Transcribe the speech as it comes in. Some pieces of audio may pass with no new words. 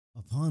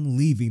Upon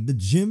leaving the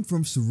gym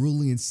from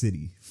Cerulean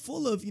City,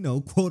 full of, you know,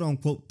 quote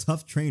unquote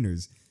tough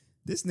trainers,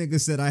 this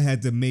nigga said I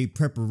had to make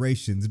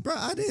preparations. Bro,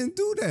 I didn't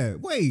do that.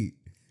 Wait,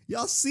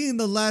 y'all seen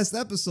the last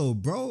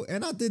episode, bro,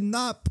 and I did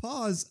not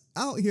pause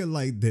out here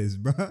like this,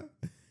 bro.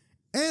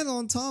 And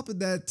on top of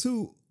that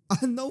too,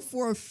 I know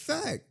for a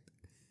fact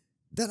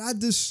that I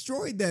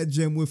destroyed that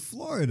gym with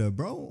Florida,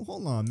 bro.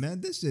 Hold on, man,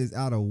 this shit is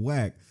out of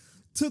whack.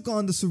 Took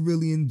on the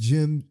Cerulean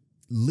gym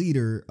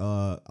leader.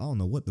 I don't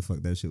know what the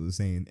fuck that shit was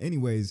saying.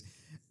 Anyways,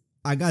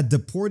 I got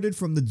deported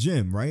from the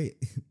gym, right?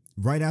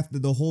 Right after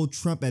the whole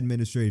Trump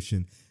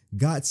administration.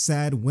 Got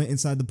sad, went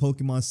inside the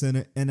Pokemon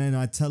Center, and then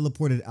I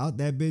teleported out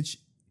that bitch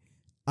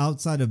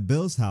outside of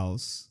Bill's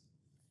house.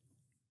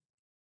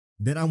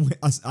 Then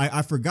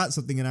I forgot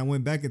something and I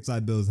went back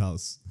inside Bill's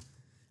house.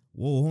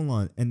 Whoa, hold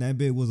on. And that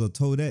bitch was a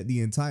Toadette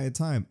the entire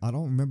time. I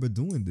don't remember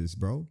doing this,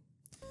 bro.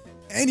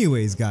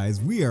 Anyways, guys,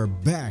 we are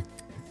back.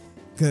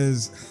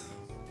 Because,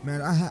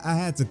 man, I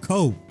had to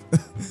cope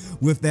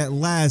with that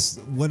last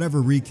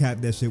whatever recap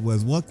that shit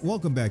was.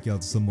 Welcome back, y'all,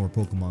 to some more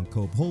Pokemon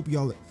Cope. Hope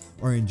y'all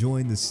are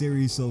enjoying the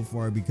series so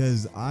far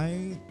because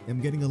I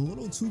am getting a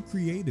little too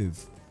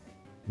creative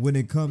when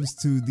it comes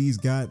to these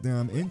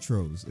goddamn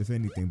intros, if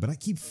anything. But I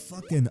keep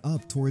fucking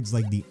up towards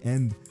like the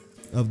end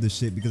of the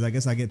shit because I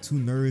guess I get too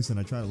nervous and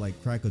I try to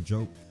like crack a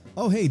joke.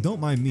 Oh, hey,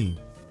 don't mind me.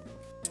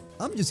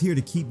 I'm just here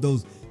to keep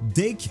those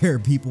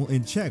daycare people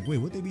in check. Wait,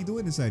 what they be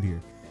doing inside here?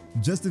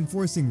 Just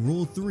enforcing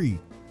rule 3.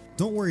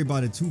 Don't worry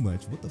about it too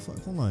much. What the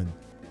fuck? Hold on.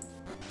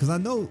 Because I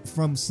know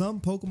from some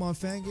Pokemon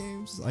fan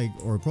games, like,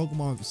 or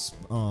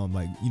Pokemon,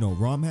 like, you know,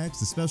 ROM hacks,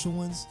 the special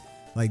ones,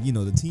 like, you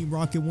know, the Team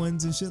Rocket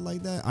ones and shit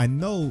like that. I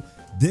know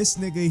this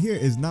nigga here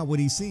is not what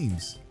he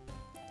seems.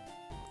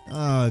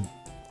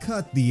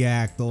 Cut the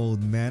act,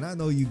 old man. I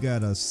know you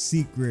got a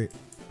secret.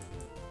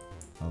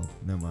 Oh,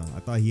 never mind. I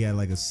thought he had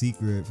like a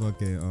secret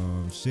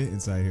fucking shit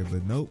inside here,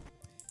 but nope.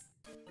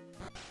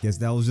 Guess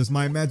that was just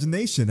my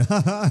imagination. No,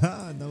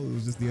 it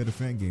was just the other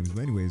fan games.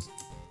 But anyways,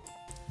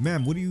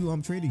 ma'am, what are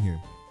you trading here?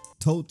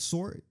 Toad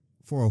sword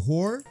for a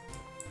whore?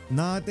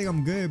 Nah, I think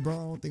I'm good, bro.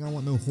 I don't think I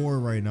want no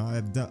whore right now.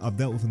 I've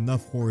dealt with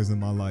enough whores in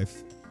my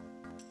life.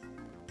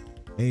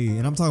 Hey,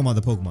 and I'm talking about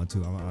the Pokemon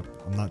too.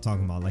 I'm not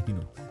talking about like, you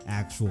know,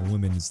 actual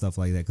women and stuff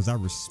like that. Because I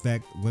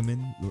respect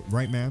women,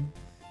 right, ma'am?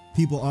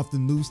 People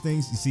often lose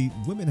things. You see,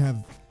 women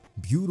have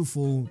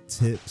beautiful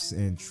tips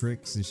and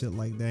tricks and shit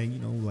like that. You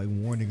know, like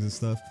warnings and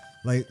stuff.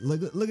 Like,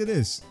 look at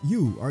this.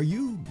 Are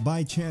you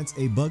by chance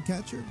a bug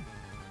catcher?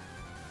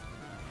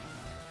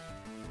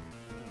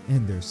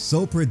 And they're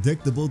so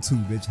predictable too,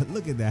 bitch.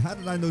 Look at that. How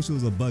did I know she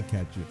was a bug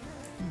catcher?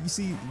 You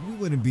see, we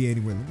wouldn't be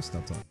anywhere. Let me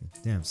stop talking.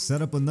 Damn,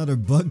 set up another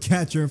bug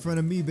catcher in front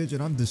of me, bitch,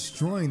 and I'm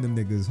destroying them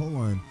niggas. Hold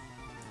on.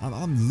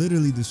 I'm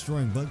literally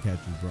destroying bug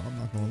catchers, bro. I'm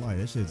not gonna lie.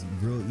 That shit's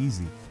real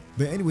easy.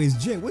 But anyways,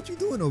 Jay, what you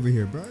doing over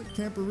here, bro?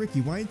 Camper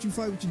Ricky, why ain't you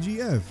fight with your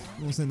GF? You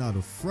gonna send out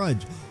a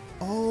Fudge?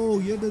 Oh,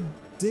 you're the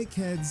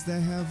dickheads that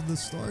have the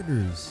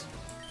starters.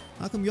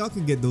 How come y'all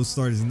can get those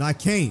starters and I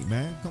can't,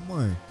 man? Come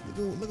on.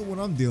 Look at what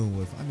I'm dealing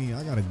with. I mean,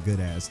 I got a good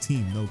ass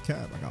team, no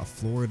cap. I got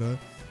Florida,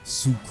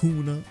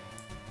 Sukuna,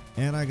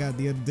 and I got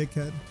the other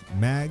dickhead,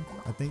 Mag.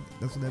 I think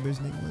that's what that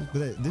bitch's name was.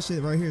 But this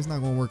shit right here is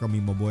not gonna work on me,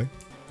 my boy.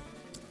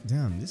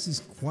 Damn, this is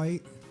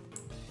quite.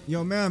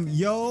 Yo, ma'am,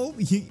 yo.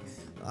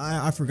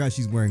 I forgot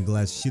she's wearing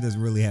glasses. She doesn't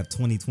really have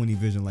 20/20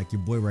 vision like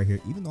your boy right here.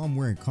 Even though I'm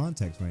wearing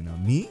contacts right now.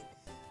 Me?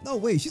 No,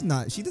 wait, she's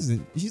not.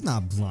 She's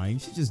not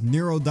blind. She's just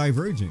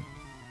neurodivergent.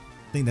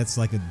 I think that's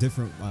like a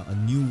different, a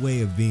new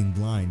way of being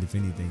blind, if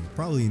anything.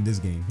 Probably in this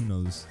game. Who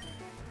knows?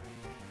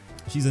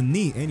 She's a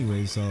NEET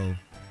anyway, so.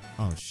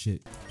 Oh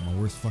shit. My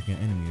worst fucking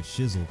enemy is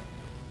Shizzle.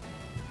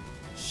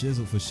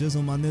 Shizzle for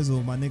Shizzle, my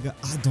nizzle, my nigga.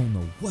 I don't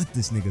know what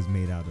this nigga's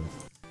made out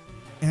of.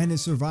 And it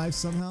survived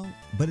somehow,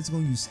 but it's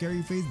gonna use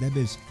Scary Face. That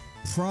bitch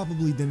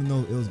probably didn't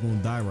know it was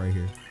gonna die right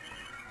here.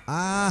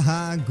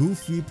 Aha,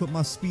 Goofy, put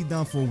my speed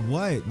down for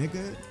what,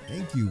 nigga?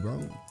 Thank you, bro.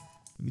 Let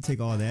me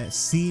take all that.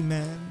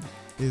 C-Man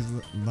is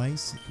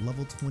nice.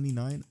 Level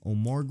 29.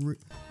 Omogri.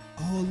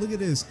 Oh, look at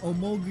this.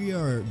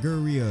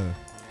 Guria.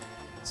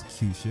 It's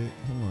cute shit.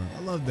 Hold on.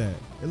 I love that.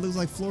 It looks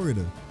like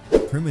Florida.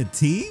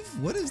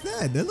 Primitive? What is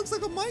that? That looks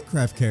like a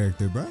Minecraft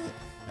character, bro.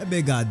 That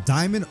bitch got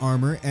diamond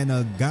armor and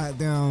a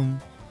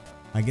goddamn,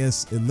 I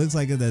guess it looks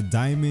like a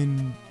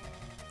diamond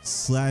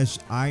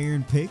 /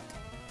 iron pick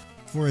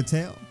for a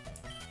tail.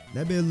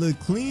 That bitch look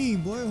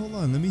clean, boy. Hold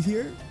on. Let me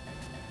hear.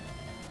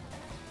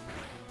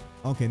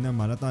 Okay, never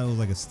mind. I thought it was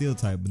like a steel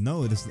type, but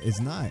no,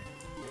 it's not.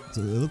 So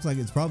it looks like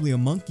it's probably a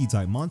monkey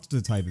type, monster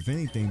type, if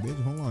anything,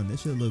 bitch. Hold on. That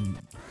shit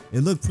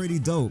look pretty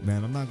dope,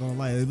 man. I'm not gonna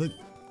lie.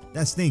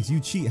 That stinks. You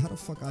cheat. How the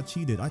fuck I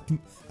cheated? I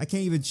can't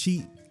even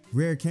cheat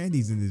rare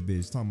candies in this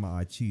bitch. Talking about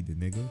I cheated,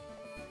 nigga.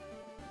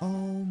 Oh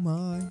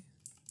my.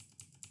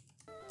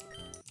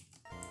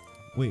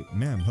 Wait,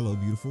 ma'am. Hello,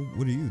 beautiful.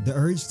 What are you? The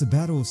urge to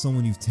battle with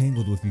someone you've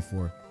tangled with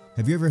before.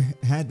 Have you ever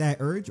had that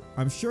urge?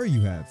 I'm sure you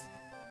have.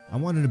 I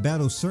wanted to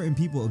battle certain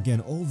people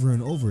again over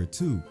and over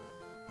too.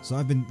 So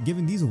I've been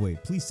giving these away.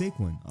 Please take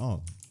one.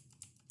 Oh.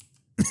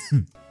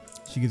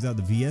 She gives out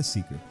the VS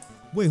secret.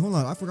 Wait, hold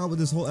on. I forgot what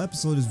this whole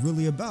episode is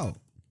really about.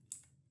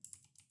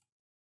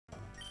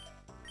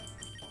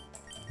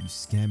 You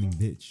scamming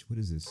bitch. What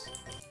is this?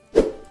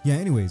 Yeah,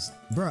 anyways,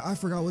 bro, I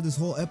forgot what this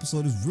whole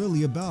episode is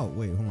really about.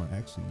 Wait, hold on.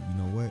 Actually, you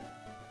know what?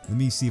 Let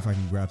me see if I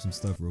can grab some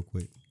stuff real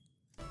quick.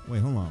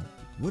 Wait, hold on.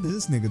 What is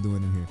this nigga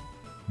doing in here?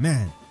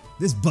 Man,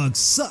 this bug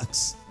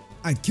sucks.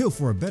 I'd kill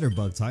for a better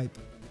bug type,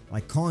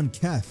 like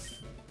Concaf.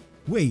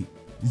 Wait,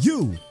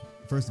 you.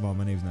 First of all,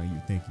 my name's not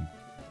you. Thank you.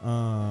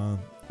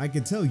 I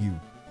can tell you,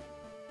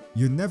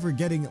 you're never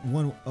getting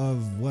one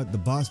of what the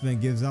boss man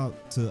gives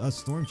out to us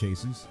storm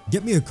chasers.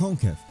 Get me a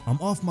Concaf.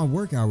 I'm off my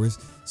work hours,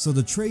 so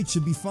the trade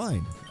should be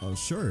fine. Oh,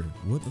 sure.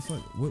 What the fuck?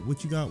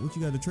 What you got? What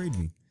you got to trade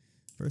me?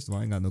 First of all,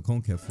 I ain't got no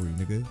Concaf for you,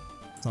 nigga.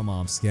 Talking about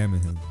I'm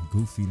scamming him.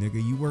 Goofy,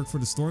 nigga. You work for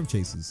the storm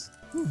chasers.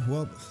 Whew,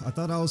 well, I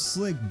thought I was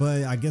slick,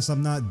 but I guess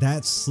I'm not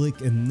that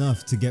slick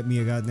enough to get me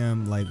a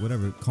goddamn, like,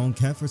 whatever,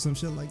 Concaf or some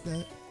shit like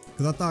that.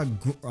 Cause I thought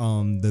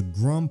the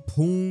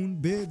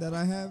Grumpoon bit that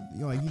I have,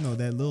 like, you know,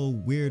 that little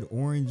weird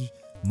orange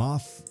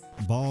moth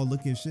ball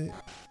looking shit,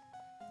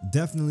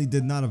 definitely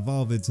did not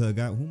evolve into a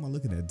guy. Who am I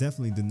looking at?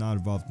 Definitely did not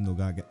evolve to no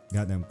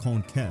goddamn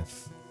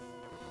Concaf.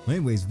 Well,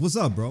 anyways, what's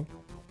up, bro?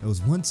 There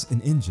was once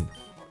an engine.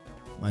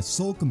 My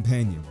sole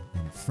companion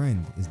and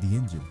friend is the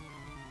engine.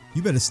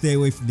 You better stay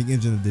away from the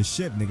engine of this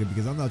ship, nigga,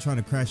 because I'm not trying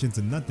to crash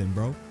into nothing,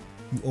 bro.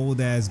 You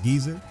old ass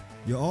geezer.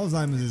 Your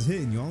Alzheimer's is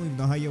hitting you. I don't even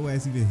know how your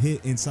ass even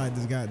hit inside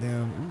this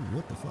goddamn. Ooh,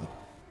 what the fuck?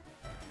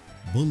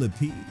 Bullet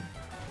P.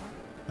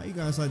 How you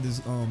got inside this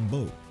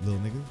boat, little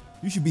nigga?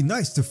 You should be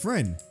nice to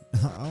friend.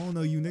 I don't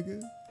know you,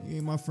 nigga. You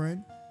ain't my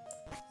friend.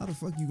 How the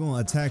fuck you gonna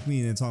attack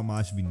me and then talk about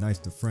I should be nice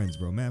to friends,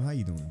 bro? Ma'am, how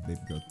you doing,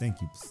 baby girl?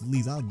 Thank you.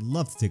 Please, I'd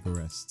love to take a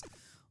rest.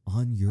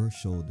 On your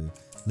shoulder.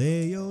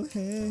 Lay your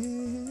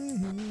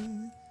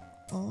head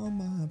on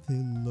my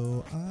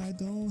pillow. I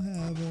don't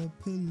have a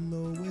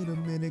pillow. Wait a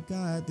minute,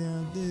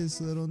 goddamn this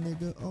little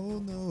nigga. Oh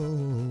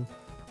no.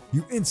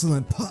 You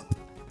insolent pup.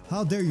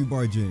 How dare you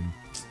barge in?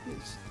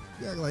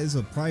 You act like it's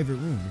a private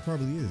room. It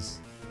probably is.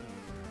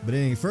 But it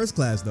ain't first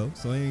class though,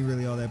 so it ain't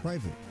really all that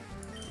private.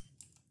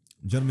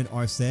 Gentleman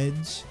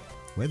Arsedge.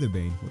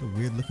 Weatherbane. What a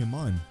weird looking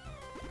mon.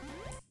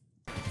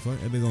 What the fuck?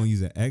 Everybody gonna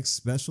use an X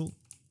special?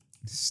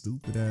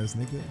 Stupid ass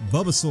nigga.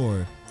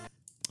 Bulbasaur.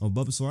 Oh,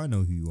 Bulbasaur, I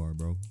know who you are,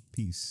 bro.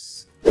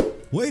 Peace.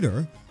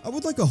 Waiter, I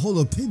would like a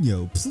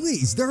jalapeno.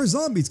 Please, there are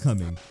zombies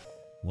coming.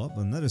 Well,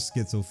 another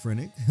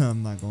schizophrenic.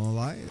 I'm not gonna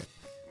lie.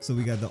 So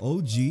we got the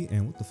OG,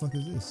 and what the fuck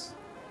is this?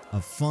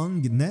 A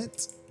fung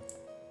net?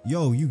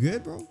 Yo, you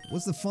good, bro?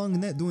 What's the fung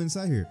net doing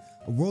inside here?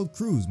 A world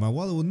cruise. My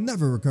wallet will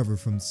never recover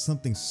from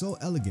something so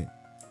elegant.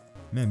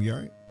 Ma'am, you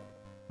alright?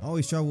 I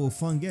always travel with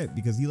Funget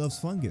because he loves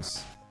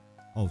fungus.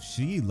 Oh,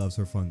 she loves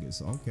her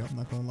fungus. Okay, I'm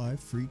not gonna lie.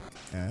 Freak,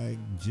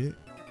 jit.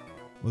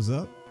 What's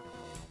up?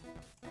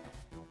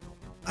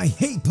 I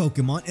hate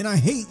Pokemon and I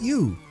hate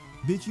you.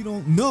 Bitch, you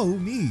don't know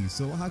me,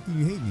 so how can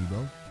you hate me,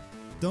 bro?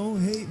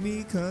 Don't hate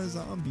me cause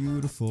I'm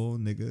beautiful,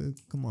 nigga.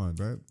 Come on,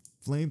 bro.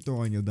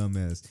 Flamethrower on your dumb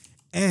ass.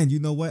 And you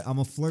know what? I'm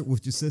a flirt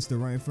with your sister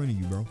right in front of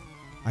you, bro.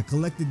 I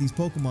collected these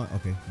Pokemon.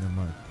 Okay, never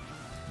mind.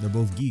 They're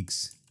both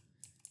geeks.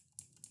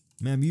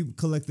 Man, you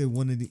collected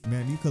one of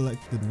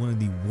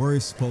the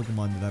worst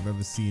Pokemon that I've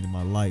ever seen in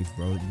my life,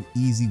 bro.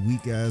 Easy,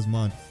 weak ass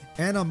mon.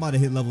 And I'm about to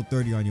hit level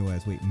 30 on your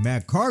ass. Wait,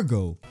 Mad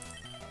Cargo.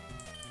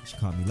 She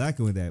caught me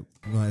lacking with that.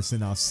 We're gonna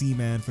send out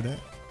Seaman for that.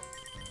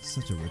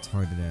 Such a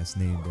retarded ass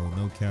name, bro.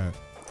 No cap.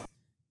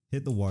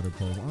 Hit the water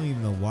pose. I don't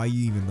even know why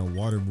you even know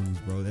water moves,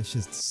 bro. That's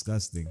just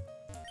disgusting.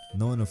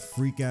 Knowing a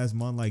freak ass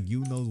mon like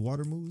you knows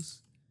water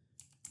moves,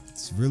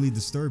 it's really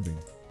disturbing.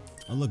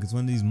 Oh look, it's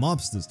one of these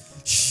mobsters.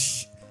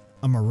 Shh.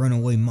 I'm a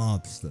runaway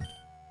mobster.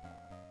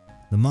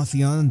 The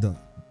Mafia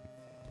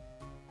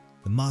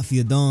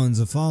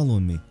Dons are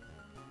following me.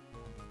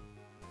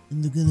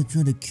 And they're gonna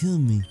try to kill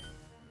me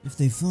if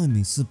they find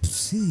me. So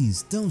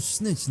please, don't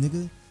snitch,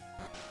 nigga.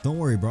 Don't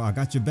worry, bro. I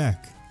got your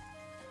back.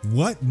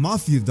 What?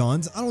 Mafia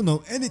Dons? I don't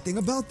know anything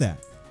about that.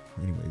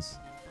 Anyways,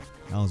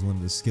 that was one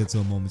of the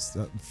schizo moments.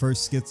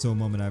 First schizo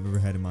moment I've ever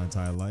had in my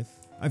entire life.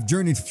 I've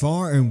journeyed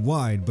far and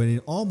wide, but in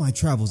all my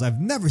travels, I've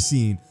never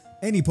seen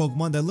any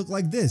Pokemon that looked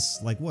like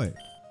this. Like what?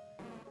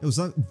 It was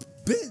like,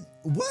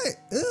 what?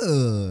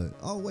 Ugh.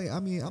 Oh wait, I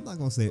mean, I'm not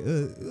gonna say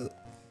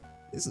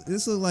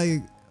This look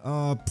like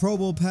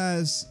Probo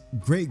Pass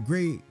great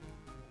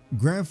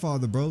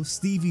grandfather, bro.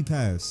 Stevie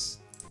Pass.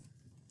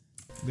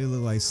 They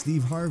look like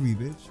Steve Harvey,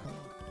 bitch.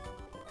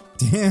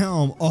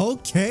 Damn.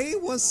 Okay,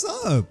 what's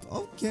up?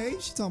 Okay,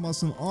 she talking about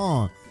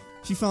some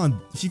She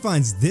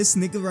finds this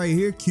nigga right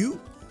here cute.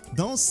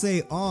 Don't say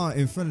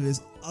in front of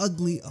this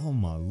ugly. Oh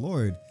my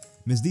lord.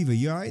 Miss Diva,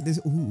 you alright?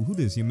 Who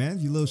this? Your man?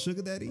 Your little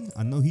sugar daddy?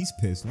 I know he's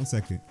pissed. 1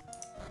 second.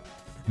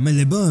 Mais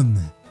le bomb,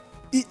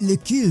 it le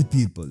kill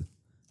people.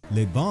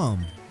 Le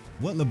bomb?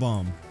 What le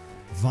bomb?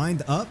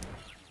 Vined up?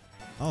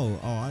 Oh,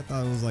 I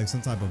thought it was like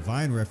some type of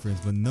Vine reference,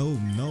 but no,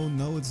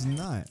 it's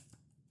not.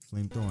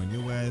 Flamethrowing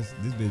your ass.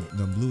 This bitch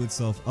done blew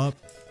itself up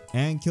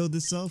and killed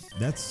itself.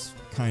 That's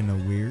kind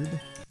of weird.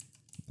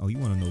 Oh, you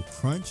want to know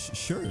Crunch?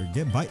 Sure,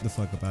 get Bite the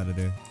fuck up out of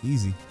there.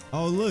 Easy.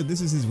 Oh, look, this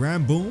is his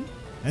Ramboom.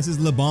 That's his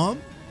LeBomb.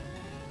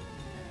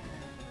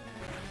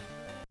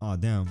 Oh,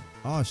 damn.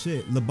 Oh,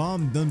 shit.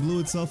 LeBomb done blew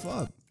itself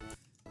up.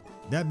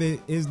 That bit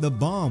is the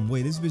bomb.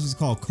 Wait, this bitch is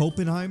called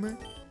Copenheimer?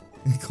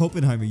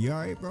 Copenheimer, you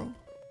alright, bro?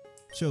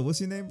 Chill,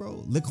 what's your name,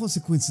 bro? The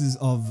consequences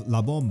of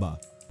La Bomba.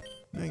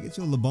 Man, get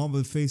your La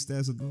Bomba face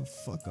ass the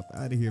fuck up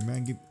out of here,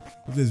 man. Get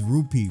with this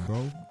rupee,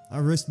 bro. I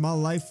risked my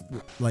life,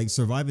 like,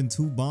 surviving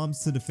 2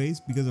 bombs to the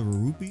face because of a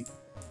rupee.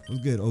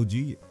 What's good,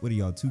 OG? What are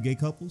y'all, 2 gay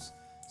couples?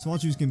 Small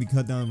trees can be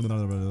cut down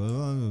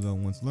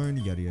once learned,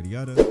 yada, yada,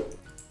 yada.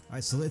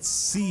 Alright, so let's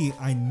see.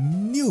 I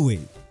knew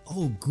it.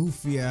 Oh,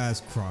 goofy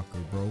ass Crocker,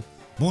 bro.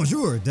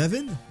 Bonjour,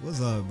 Devin.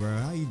 What's up, bro?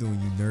 How you doing,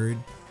 you nerd?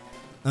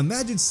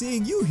 Imagine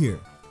seeing you here.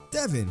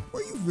 Devin,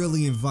 were you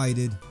really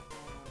invited?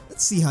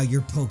 Let's see how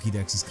your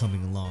Pokédex is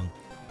coming along.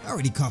 I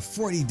already caught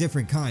 40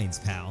 different kinds,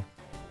 pal.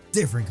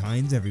 Different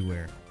kinds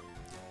everywhere.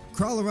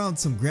 Crawl around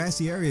some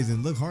grassy areas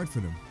and look hard for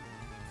them.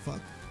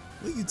 Fuck.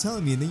 What are you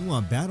telling me? And then you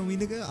want to battle me,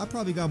 nigga? I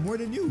probably got more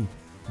than you.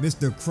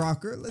 Mr.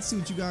 Crocker, let's see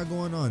what you got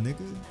going on,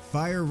 nigga.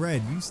 Fire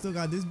Red, you still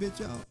got this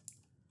bitch out?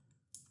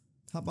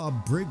 How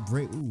about Brick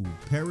Break? Ooh,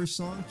 Parish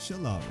Song?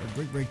 Chill out.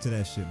 Brick Break to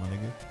that shit, my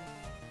nigga.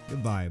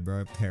 Goodbye,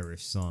 bro.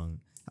 Parish Song.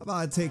 How about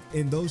I take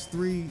in those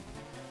three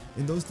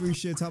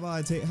shits? How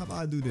about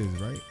I do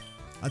this, right?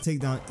 I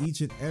take down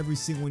each and every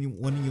single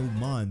one of your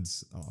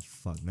mons. Oh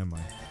fuck, never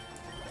mind.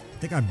 I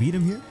think I beat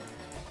him here.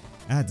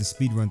 I had to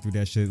speed run through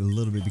that shit a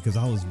little bit because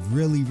I was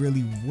really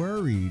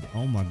worried.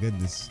 Oh my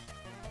goodness,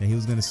 that he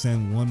was gonna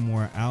send one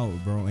more out,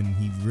 bro, and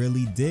he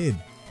really did.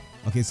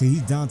 Okay, so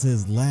he's down to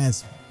his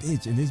last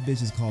bitch, and this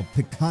bitch is called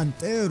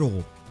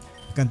Picantero.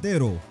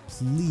 Picantero,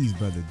 please,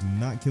 brother, do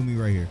not kill me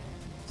right here,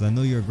 because I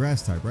know you're a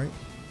grass type, right?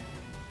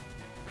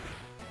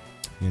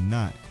 You're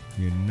not.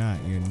 You're not.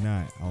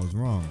 I was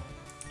wrong.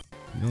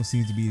 You don't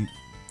seem to be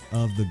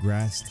of the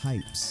grass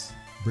types.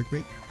 Brick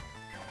Break?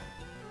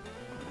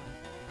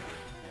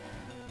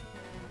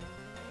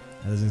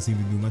 That doesn't seem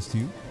to do much to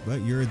you,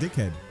 but you're a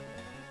dickhead.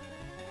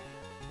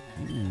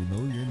 Ooh,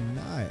 no, you're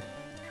not.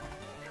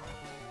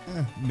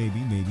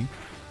 Maybe.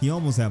 He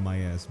almost had my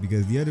ass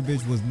because the other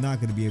bitch was not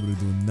going to be able to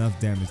do enough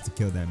damage to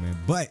kill that man,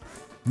 but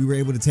we were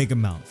able to take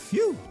him out.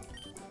 Phew.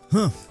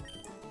 Huh.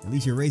 At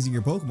least you're raising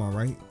your Pokemon,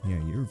 right? Yeah,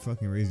 you're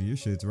fucking raising your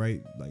shits,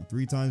 right? Like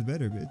 3 times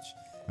better, bitch.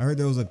 I heard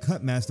there was a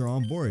cut master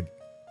on board,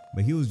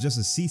 but he was just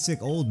a seasick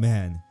old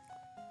man.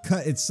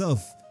 Cut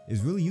itself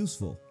is really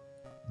useful.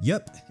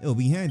 Yep, it'll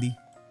be handy.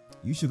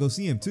 You should go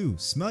see him too.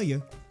 Smell ya.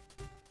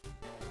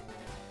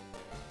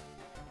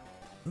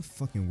 What a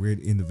fucking weird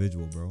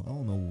individual, bro. I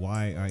don't know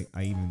why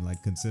I even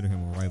like consider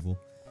him a rival.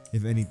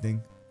 If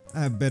anything,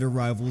 I have better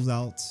rivals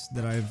out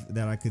that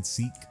I could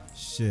seek.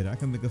 Shit, I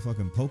can make a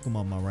fucking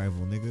Pokemon my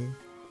rival, nigga,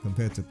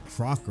 compared to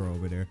Crocker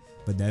over there.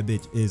 But that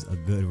bitch is a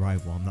good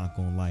rival. I'm not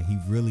gonna lie.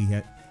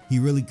 He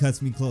really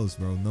cuts me close,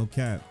 bro. No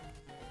cap.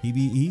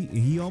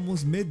 He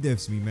almost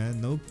mid-diffs me,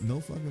 man. No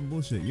fucking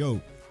bullshit.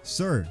 Yo,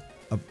 sir,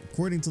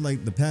 according to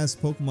like the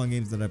past Pokemon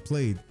games that I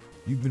played,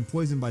 you've been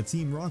poisoned by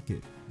Team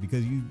Rocket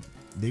because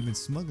they've been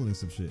smuggling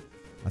some shit.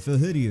 I feel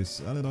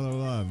hideous.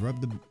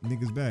 Rub the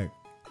niggas back.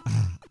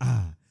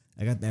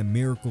 I got that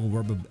miracle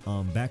rubber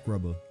back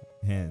rubber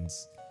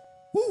hands.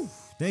 Woo!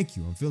 Thank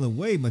you. I'm feeling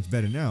way much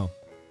better now.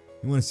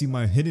 You want to see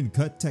my hidden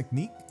cut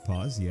technique?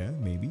 Pause. Yeah,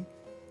 maybe.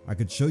 I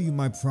could show you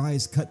my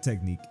prized cut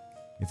technique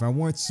if I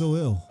weren't so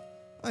ill.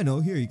 I know.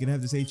 Here, you can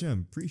have this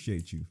HM.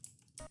 Appreciate you.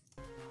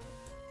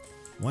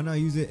 Why not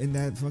use it in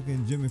that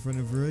fucking gym in front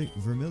of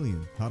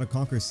Vermilion? How to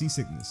conquer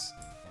seasickness.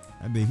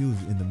 I bet he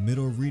was in the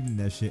middle of reading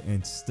that shit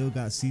and still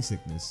got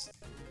seasickness.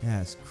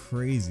 That's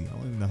crazy. I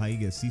don't even know how you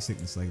get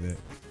seasickness like that.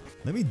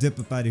 Let me dip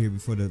up out of here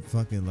before the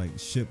fucking like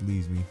ship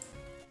leaves me.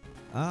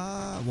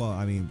 Well,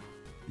 I mean,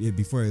 yeah,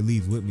 before it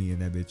leaves with me in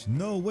that bitch.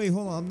 No, wait,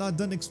 hold on. I'm not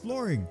done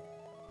exploring.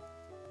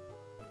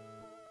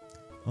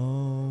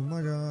 Oh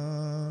my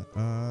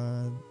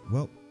god.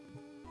 Well,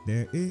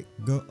 there it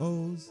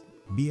goes.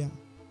 Bia.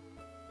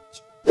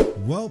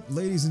 Well,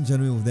 ladies and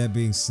gentlemen, with that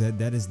being said,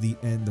 that is the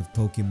end of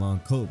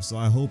Pokemon Cope. So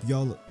I hope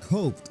y'all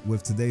coped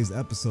with today's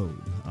episode,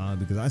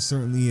 because I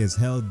certainly as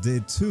hell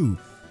did too,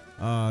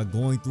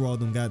 going through all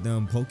them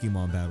goddamn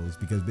Pokemon battles.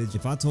 Because bitch,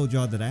 if I told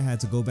y'all that I had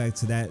to go back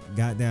to that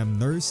goddamn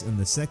nurse in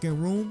the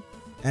second room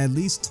at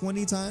least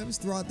 20 times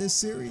throughout this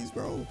series,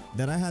 bro,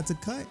 that I had to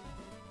cut,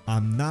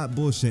 I'm not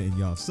bullshitting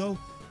y'all. So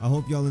I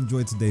hope y'all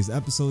enjoyed today's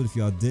episode. If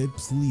y'all did,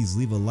 please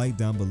leave a like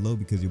down below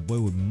because your boy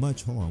would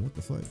much, hold on, what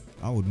the fuck?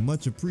 I would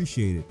much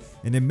appreciate it.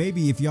 And then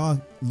maybe if y'all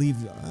leave,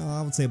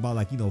 I would say about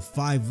like,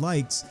 5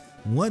 likes,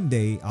 one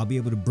day I'll be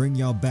able to bring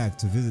y'all back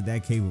to visit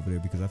that cave over there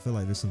because I feel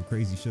like there's some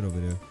crazy shit over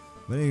there.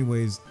 But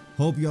anyways,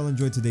 hope y'all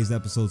enjoyed today's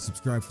episode.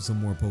 Subscribe for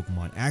some more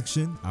Pokemon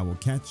action. I will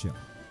catch y'all.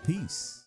 Peace.